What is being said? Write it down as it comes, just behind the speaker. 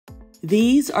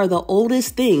These are the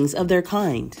oldest things of their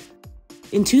kind.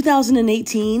 In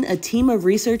 2018, a team of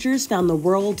researchers found the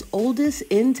world's oldest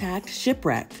intact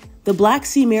shipwreck. The Black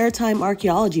Sea Maritime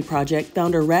Archaeology Project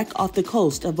found a wreck off the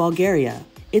coast of Bulgaria.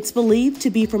 It's believed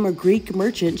to be from a Greek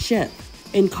merchant ship,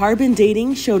 and carbon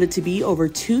dating showed it to be over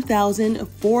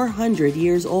 2,400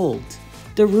 years old.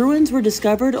 The ruins were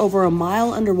discovered over a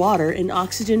mile underwater in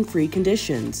oxygen-free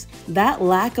conditions. That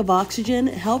lack of oxygen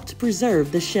helped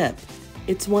preserve the ship.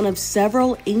 It's one of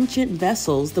several ancient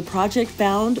vessels the project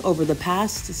found over the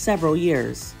past several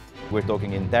years. We're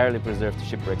talking entirely preserved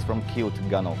shipwrecks from keel to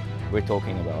gunwale. We're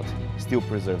talking about still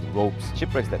preserved ropes,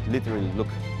 shipwrecks that literally look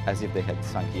as if they had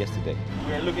sunk yesterday.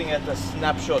 We're looking at a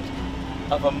snapshot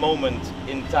of a moment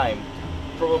in time,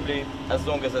 probably as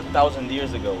long as 1,000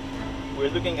 years ago.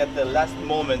 We're looking at the last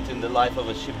moment in the life of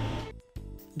a ship.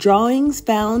 Drawings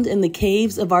found in the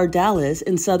caves of Ardalis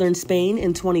in southern Spain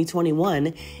in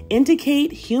 2021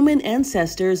 indicate human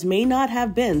ancestors may not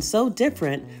have been so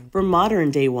different from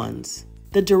modern-day ones.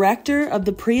 The director of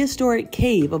the prehistoric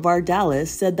cave of Ardalis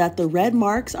said that the red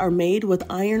marks are made with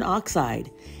iron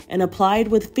oxide and applied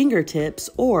with fingertips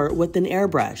or with an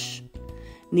airbrush.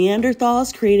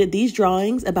 Neanderthals created these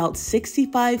drawings about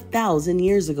 65,000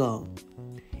 years ago.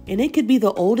 And it could be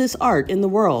the oldest art in the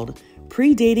world,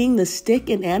 predating the stick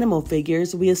and animal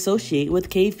figures we associate with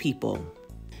cave people.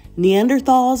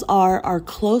 Neanderthals are our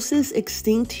closest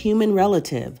extinct human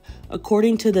relative,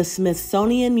 according to the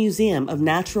Smithsonian Museum of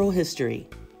Natural History.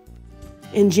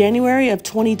 In January of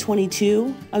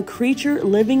 2022, a creature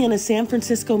living in a San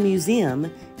Francisco museum,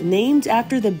 named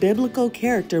after the biblical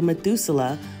character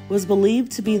Methuselah, was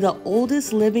believed to be the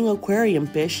oldest living aquarium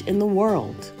fish in the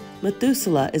world.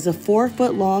 Methuselah is a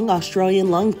 4-foot-long Australian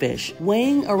lungfish,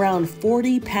 weighing around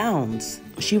 40 pounds.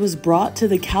 She was brought to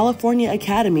the California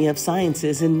Academy of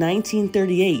Sciences in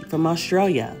 1938 from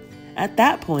Australia. At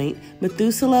that point,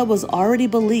 Methuselah was already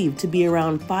believed to be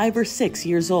around 5 or 6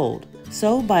 years old,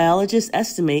 so biologists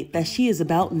estimate that she is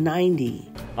about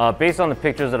 90. Based on the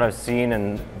pictures that I've seen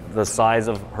and the size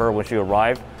of her when she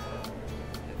arrived,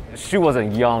 she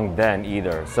wasn't young then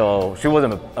either, so she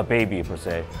wasn't a baby per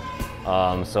se.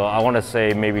 So I want to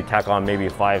say maybe tack on maybe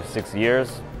 5-6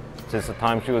 years since the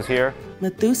time she was here.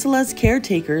 Methuselah's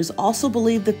caretakers also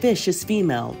believe the fish is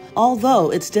female,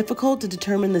 although it's difficult to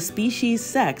determine the species'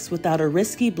 sex without a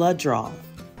risky blood draw.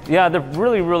 Yeah, they're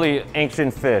really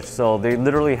ancient fish, so they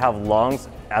literally have lungs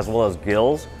as well as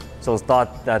gills, so it's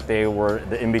thought that they were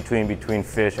the in-between between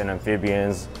fish and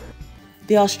amphibians.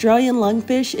 The Australian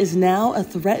lungfish is now a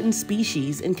threatened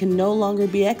species and can no longer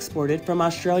be exported from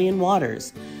Australian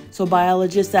waters, so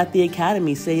biologists at the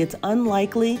Academy say it's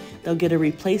unlikely they'll get a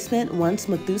replacement once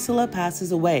Methuselah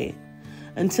passes away.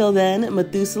 Until then,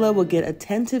 Methuselah will get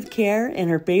attentive care and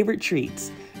her favorite treats,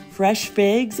 fresh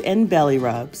figs and belly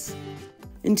rubs.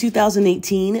 In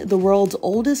 2018, the world's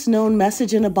oldest known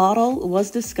message in a bottle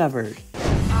was discovered.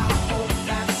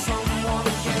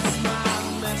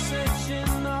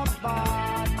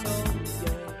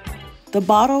 The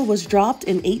bottle was dropped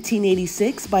in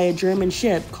 1886 by a German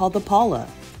ship called the Paula.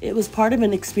 It was part of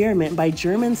an experiment by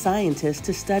German scientists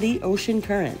to study ocean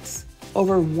currents.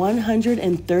 Over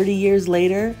 130 years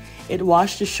later, it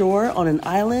washed ashore on an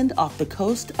island off the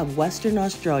coast of Western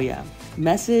Australia.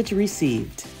 Message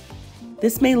received.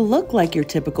 This may look like your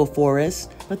typical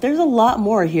forest, but there's a lot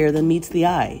more here than meets the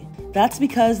eye. That's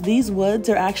because these woods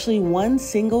are actually one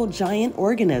single giant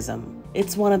organism.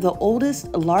 It's one of the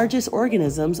oldest, largest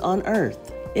organisms on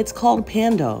Earth. It's called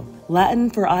Pando, Latin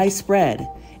for eye spread,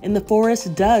 and the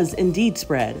forest does indeed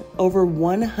spread, over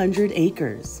 100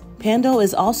 acres. Pando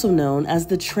is also known as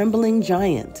the trembling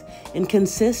giant and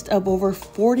consists of over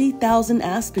 40,000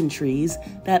 aspen trees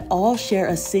that all share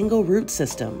a single root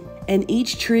system, and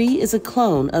each tree is a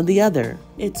clone of the other.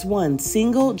 It's one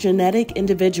single genetic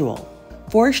individual.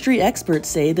 Forestry experts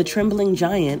say the trembling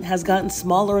giant has gotten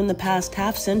smaller in the past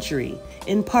half-century,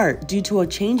 in part due to a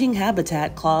changing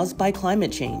habitat caused by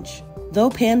climate change. Though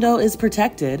Pando is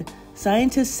protected,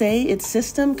 scientists say its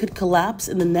system could collapse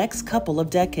in the next couple of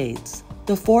decades.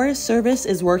 The Forest Service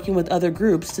is working with other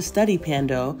groups to study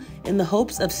Pando in the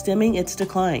hopes of stemming its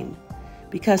decline,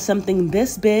 because something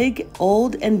this big,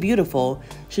 old, and beautiful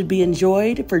should be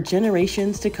enjoyed for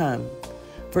generations to come.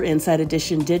 For Inside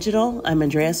Edition Digital, I'm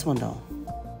Andrea Swindall.